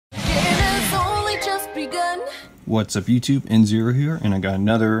What's up YouTube, NZero here, and I got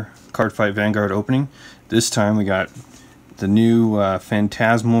another Cardfight Vanguard opening. This time we got the new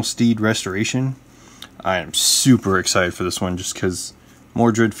Phantasmal Steed restoration. I am super excited for this one just because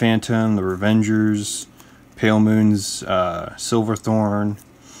Mordred Phantom, the Revengers, Pale Moon's Silverthorn,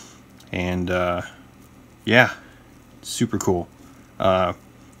 and yeah, super cool.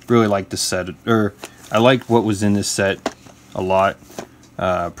 Really like this set, or I liked what was in this set a lot,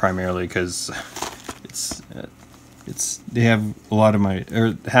 primarily because they have a lot of my,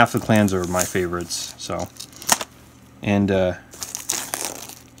 or half the clans are my favorites. So, and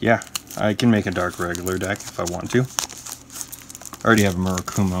yeah, I can make a dark regular deck if I want to. I already have a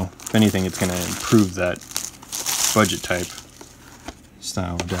Murakumo. If anything, it's going to improve that budget type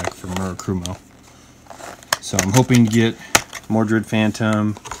style deck for Murakumo. So I'm hoping to get Mordred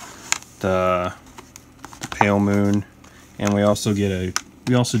Phantom, the Pale Moon, and we also do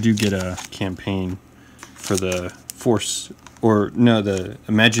get a campaign for the Force, or no, the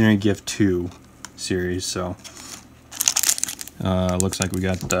Imaginary Gift 2 series. So looks like we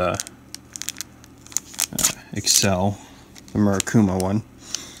got the Excel, the Murakumo one,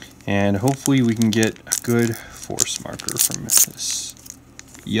 and hopefully we can get a good force marker from this.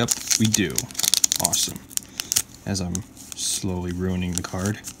 Yep, we do. Awesome. As I'm slowly ruining the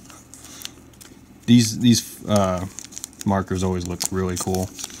card. These markers always look really cool.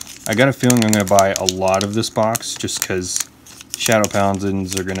 I got a feeling I'm going to buy a lot of this box just because Shadow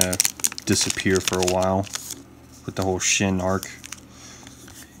Paladins are going to disappear for a while with the whole Shin arc.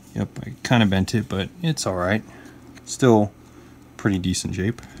 Yep, I kind of bent it, but it's alright. Still pretty decent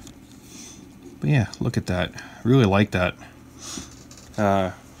shape. But yeah, look at that. I really like that.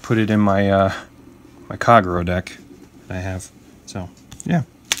 Put it in my my Kagero deck that I have. So yeah,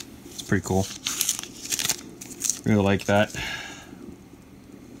 it's pretty cool. Really like that.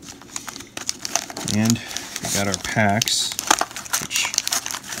 And we got our packs, which I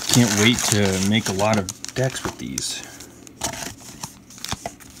can't wait to make a lot of decks with these.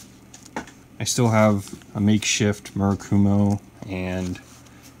 I still have a makeshift Murakumo and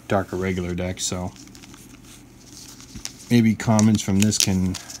dark irregular deck, so maybe commons from this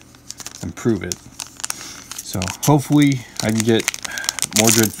can improve it. So hopefully I can get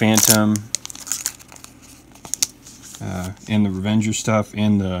Mordred Phantom and the Revenger stuff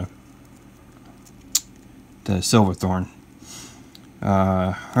and the Silverthorn.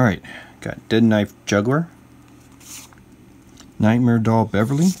 Alright, got Dead Knife Juggler, Nightmare Doll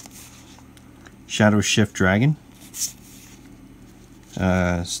Beverly, Shadow Shift Dragon,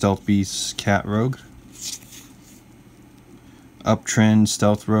 Stealth Beast Cat Rogue, Uptrend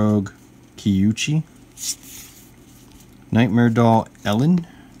Stealth Rogue Kiyuchi, Nightmare Doll Ellen,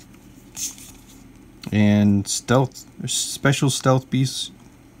 and Special Stealth Beast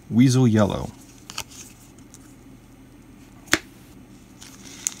Weasel Yellow.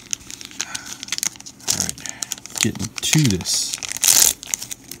 Alright, getting to this.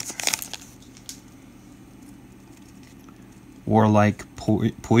 Warlike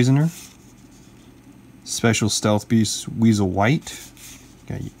Poisoner, Special Stealth Beast Weasel White,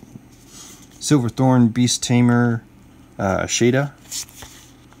 got Silverthorn Beast Tamer Shada,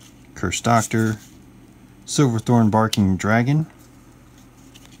 Cursed Doctor, Silverthorn Barking Dragon,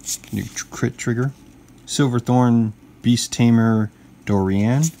 new crit trigger, Silverthorn Beast Tamer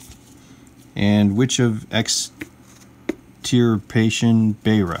Dorian, and Witch of Extirpation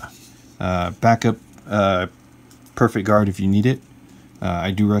Beira. Backup perfect guard if you need it.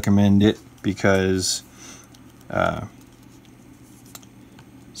 I do recommend it because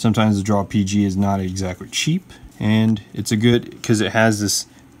sometimes the draw PG is not exactly cheap, and it's a good because it has this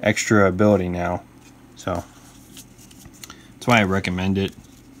extra ability now. So that's why I recommend it.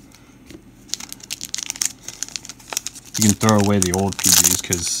 You can throw away the old PGs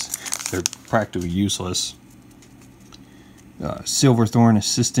because they're practically useless. Silverthorn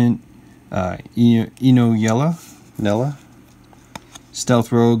Assistant Nella,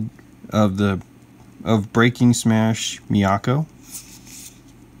 Stealth Rogue of Breaking Smash Miyako.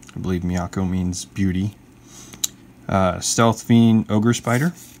 I believe Miyako means beauty. Stealth Fiend Ogre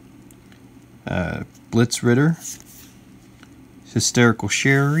Spider, Blitz Ritter, Hysterical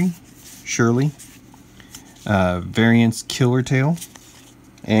Shirley, Variance Killer Tail,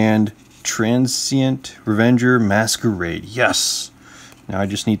 and Transient Revenger Masquerade. Yes! Now I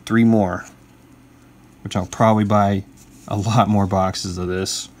just need 3 more, which I'll probably buy a lot more boxes of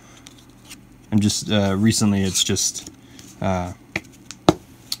this. I'm just recently it's just the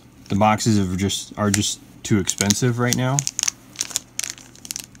boxes are just too expensive right now.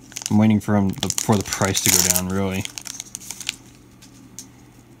 I'm waiting for the price to go down, really.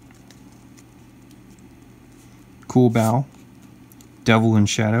 Cool Bow, Devil in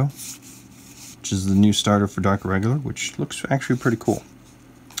Shadow, which is the new starter for Dark Irregular, which looks actually pretty cool.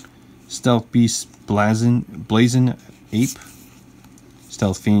 Stealth Beast Blazing Ape,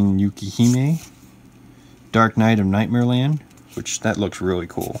 Stealth Fiend Yukihime, Dark Knight of Nightmareland, which that looks really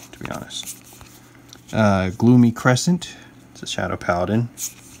cool, to be honest. Gloomy Crescent, it's a Shadow Paladin,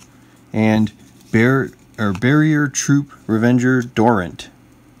 and Barrier Troop Revenger Dorant.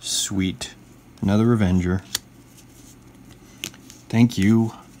 Sweet, another Revenger. Thank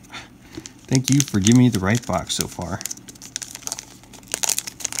you for giving me the right box so far,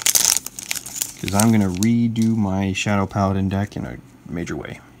 because I'm gonna redo my Shadow Paladin deck in a major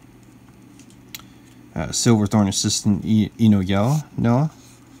way. Silverthorn Assistant Ino Noah,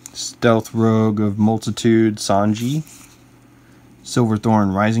 Stealth Rogue of Multitude Sanji,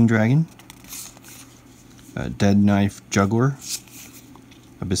 Silverthorn Rising Dragon, Dead Knife Juggler,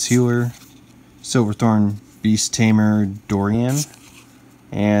 Abyss Healer, Silverthorn Beast Tamer Dorian,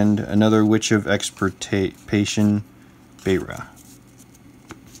 and another Witch of Extirpation Beira.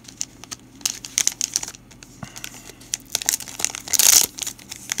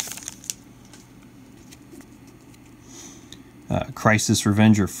 Crisis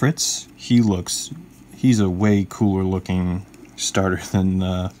Revenger Fritz. He's a way cooler looking starter than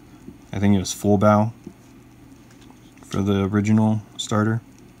I think it was Full Bow for the original starter.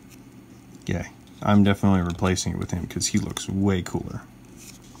 Yeah, I'm definitely replacing it with him because he looks way cooler.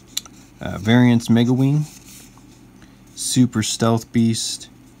 Variants Megawing, Super Stealth Beast,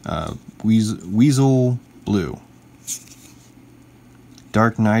 Weasel Blue,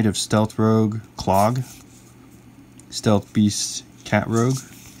 Dark Knight of Stealth Rogue Clog, Stealth Beast Cat Rogue,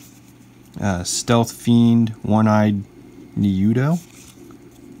 Stealth Fiend One-Eyed Niudo,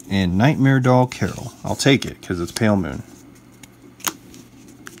 and Nightmare Doll Carol. I'll take it because it's Pale Moon.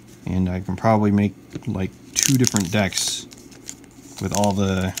 And I can probably make like 2 different decks with all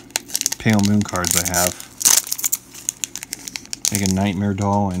the Pale Moon cards I have. Make a Nightmare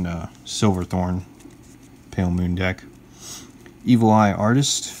Doll and a Silverthorn Pale Moon deck. Evil Eye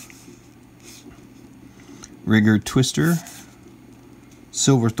Artist, Rigger Twister,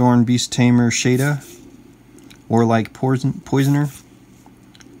 Silverthorn Beast Tamer Shada, Warlike Poisoner,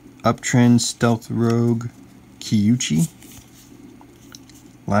 Uptrend Stealth Rogue Kiyuchi,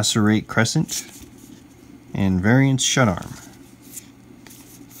 Lacerate Crescent, and Variants Shutarm.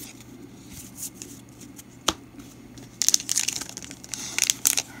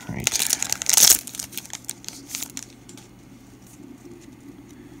 Alright.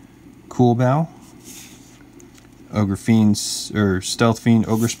 Cool Bow, Ogre Fiends, or Stealth Fiend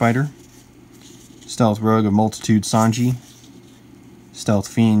Ogre Spider, Stealth Rogue of Multitude Sanji, Stealth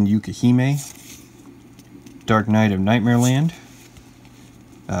Fiend Yukihime, Dark Knight of Nightmareland,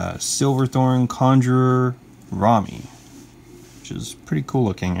 Silverthorn Conjurer Rami, which is pretty cool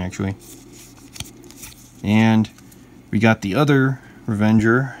looking actually. And we got the other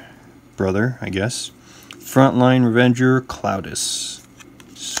Revenger brother, I guess, Frontline Revenger Cloudus.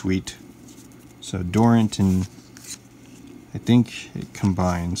 Sweet. So Dorant and I think it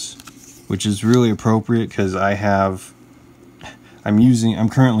combines, which is really appropriate because I'm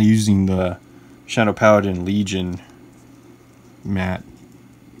currently using the Shadow Paladin Legion mat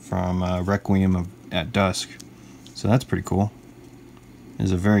from Requiem at Dusk, so that's pretty cool.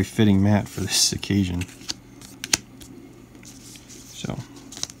 It's a very fitting mat for this occasion. So,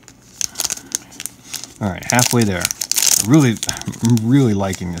 all right, halfway there. I'm really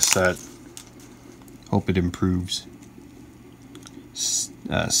liking this set. Hope it improves.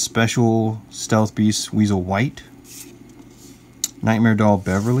 Special Stealth Beast Weasel White, Nightmare Doll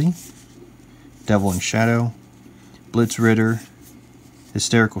Beverly, Devil in Shadow, Blitz Ritter,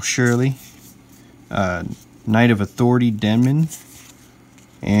 Hysterical Shirley, Knight of Authority Denman,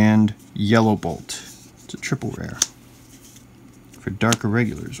 and Yellow Bolt. It's a triple rare for Dark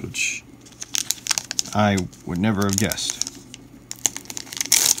Irregulars, which I would never have guessed.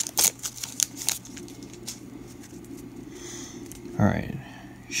 Alright,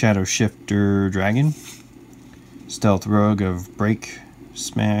 Shadow Shifter Dragon, Stealth Rogue of Break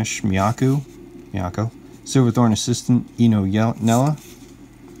Smash Miyako, Silverthorn Assistant Ino Nella,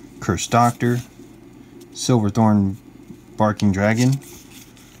 Cursed Doctor, Silverthorn Barking Dragon,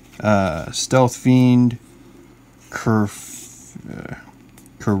 Stealth Fiend Kurifu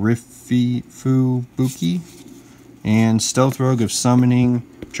Buki, and Stealth Rogue of Summoning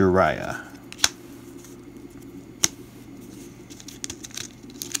Jiraiya.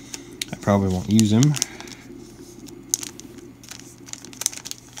 I probably won't use him.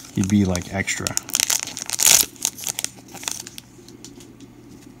 He'd be like extra.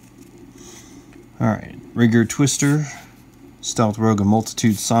 Alright. Rigger Twister, Stealth Rogue of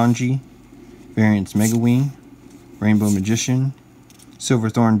Multitude Sanji, Variants Mega Wing, Rainbow Magician,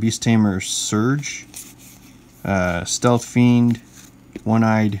 Silverthorn Beast Tamer Surge, Stealth Fiend,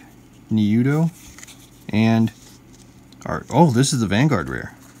 One-Eyed Niudo, and this is the Vanguard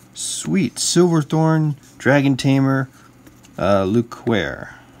rare. Sweet, Silverthorn Dragon Tamer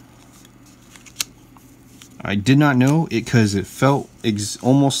Luquare. I did not know it because it felt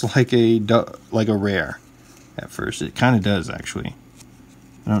almost like a rare at first. It kind of does actually.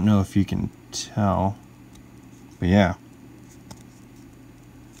 I don't know if you can tell, but yeah.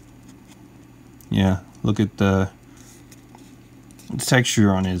 Yeah, look at the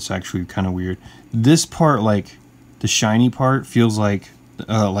texture on it. It's actually kind of weird. This part, like the shiny part, feels like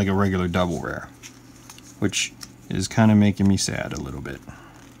a regular double rare, which is kind of making me sad a little bit.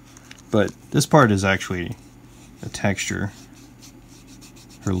 But this part is actually a texture.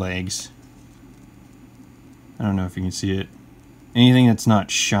 Her legs. I don't know if you can see it. Anything that's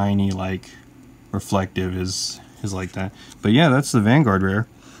not shiny, like reflective, is like that. But yeah, that's the Vanguard rare.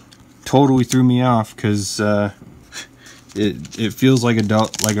 Totally threw me off because it feels like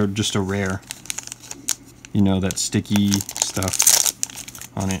just a rare. You know, that sticky stuff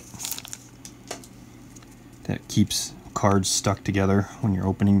on it that keeps cards stuck together when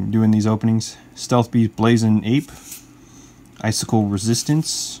you're doing these openings. Stealth Beast Blazing Ape, Icicle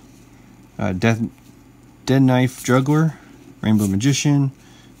Resistance, Dead Knife Juggler, Rainbow Magician,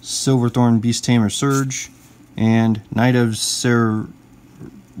 Silverthorn Beast Tamer Surge, and Knight of Serevity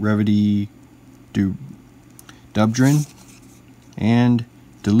Dubdrin, and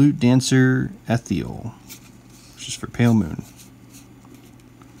Dilute Dancer Ethiel, which is for Pale Moon.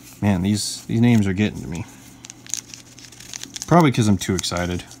 Man, these names are getting to me. Probably because I'm too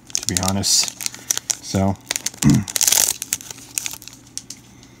excited, to be honest. So,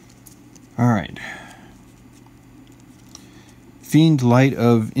 alright. Fiend Light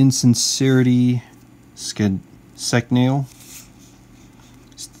of Insincerity Seknail.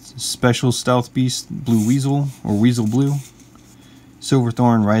 Special Stealth Beast Blue Weasel, or Weasel Blue.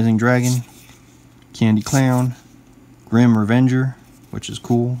 Silverthorn Rising Dragon. Candy Clown. Grim Revenger, which is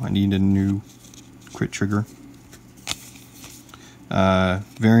cool. I need a new crit trigger.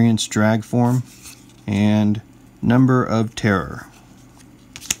 Variants Drag Form, and Number of Terror.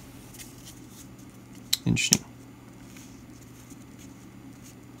 Interesting.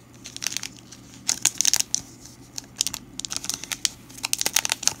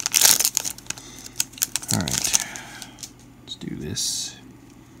 Alright, let's do this.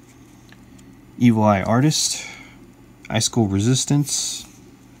 Evil Eye Artist, Icicle Resistance,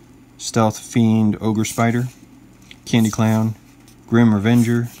 Stealth Fiend Ogre Spider, Candy Clown, Grim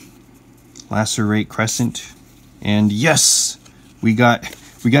Revenger, Lacerate Crescent, and yes, we got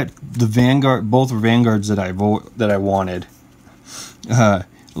the Vanguard, both Vanguards that I wanted.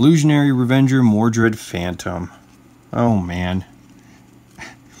 Illusionary Revenger, Mordred Phantom. Oh man,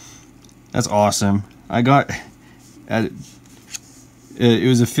 that's awesome. I got it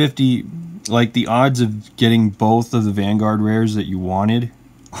was a 50. Like, the odds of getting both of the Vanguard rares that you wanted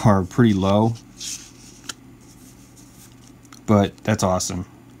are pretty low. But that's awesome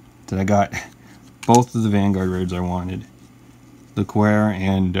that I got both of the Vanguard rares I wanted. Luquare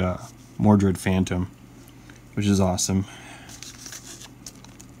and Mordred Phantom, which is awesome.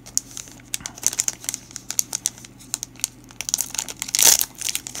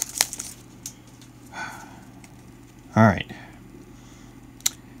 Alright.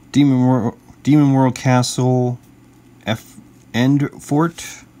 Demon World Castle End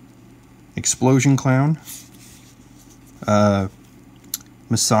Fort, Explosion Clown,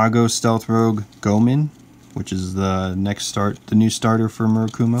 Masago Stealth Rogue Gomin, which is the new starter for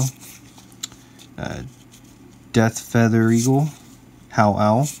Murakumo, Death Feather Eagle, Howl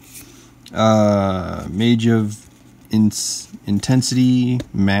Owl, Mage of Intensity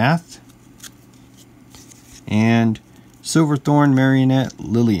Math, and Silverthorn Marionette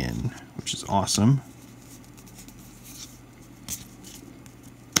Lillian, which is awesome.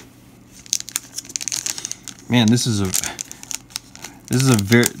 Man, this is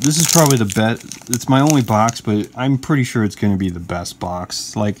probably the best. It's my only box, but I'm pretty sure it's going to be the best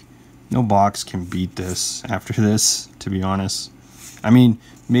box. Like, no box can beat this after this, to be honest. I mean,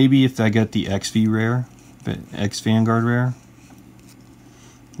 maybe if I get the XV rare, X Vanguard rare,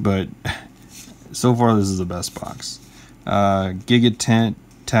 but so far this is the best box. Giga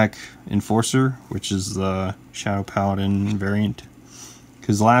Tech Enforcer, which is the Shadow Paladin variant,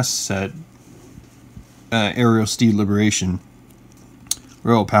 because last set, Aerial Steed Liberation,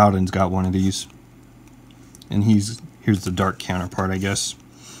 Royal Paladin's got one of these, and here's the dark counterpart, I guess.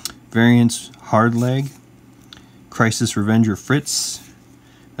 Variants Hard Leg, Crisis Revenger Fritz,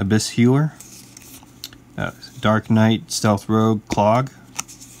 Abyss Healer, Dark Knight Stealth Rogue Clog,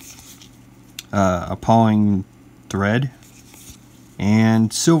 Appalling Thread,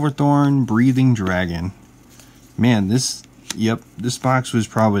 and Silverthorn Breathing Dragon. Man, this box was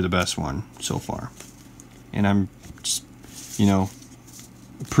probably the best one so far. And I'm just, you know,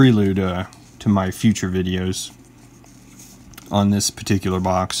 prelude to my future videos on this particular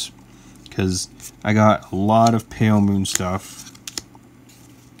box, because I got a lot of Pale Moon stuff,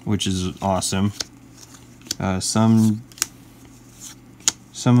 which is awesome. Some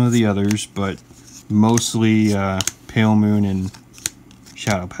of the others, but mostly Pale Moon and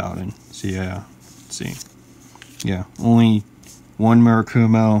Shadow Paladin. So yeah, let's see. Yeah, only one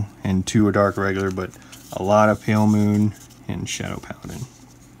Murakumo and 2 a Dark Regular, but a lot of Pale Moon and Shadow Paladin.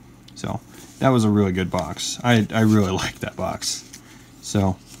 So that was a really good box. I really liked that box.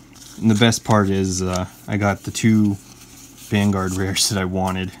 So, and the best part is I got the 2 Vanguard rares that I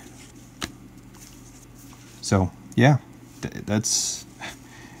wanted. So yeah, that's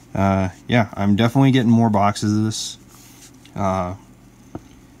yeah, I'm definitely getting more boxes of this.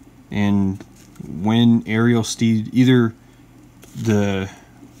 And when Aerial Steed, either the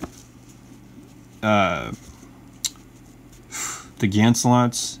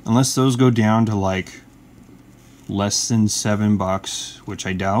Gancelots, unless those go down to like less than $7, which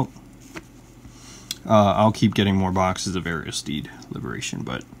I doubt, I'll keep getting more boxes of Aerial Steed Liberation.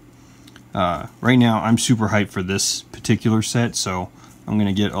 But right now I'm super hyped for this particular set, so I'm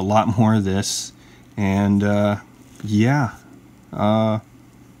gonna get a lot more of this. And yeah,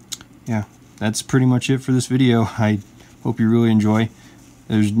 that's pretty much it for this video. I hope you really enjoy.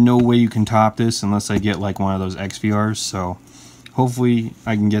 There's no way you can top this unless I get like one of those XVRs, so hopefully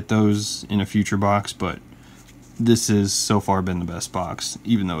I can get those in a future box, but this has so far been the best box,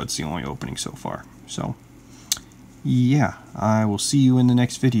 even though it's the only opening so far. So yeah, I will see you in the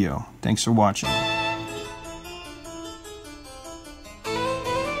next video. Thanks for watching.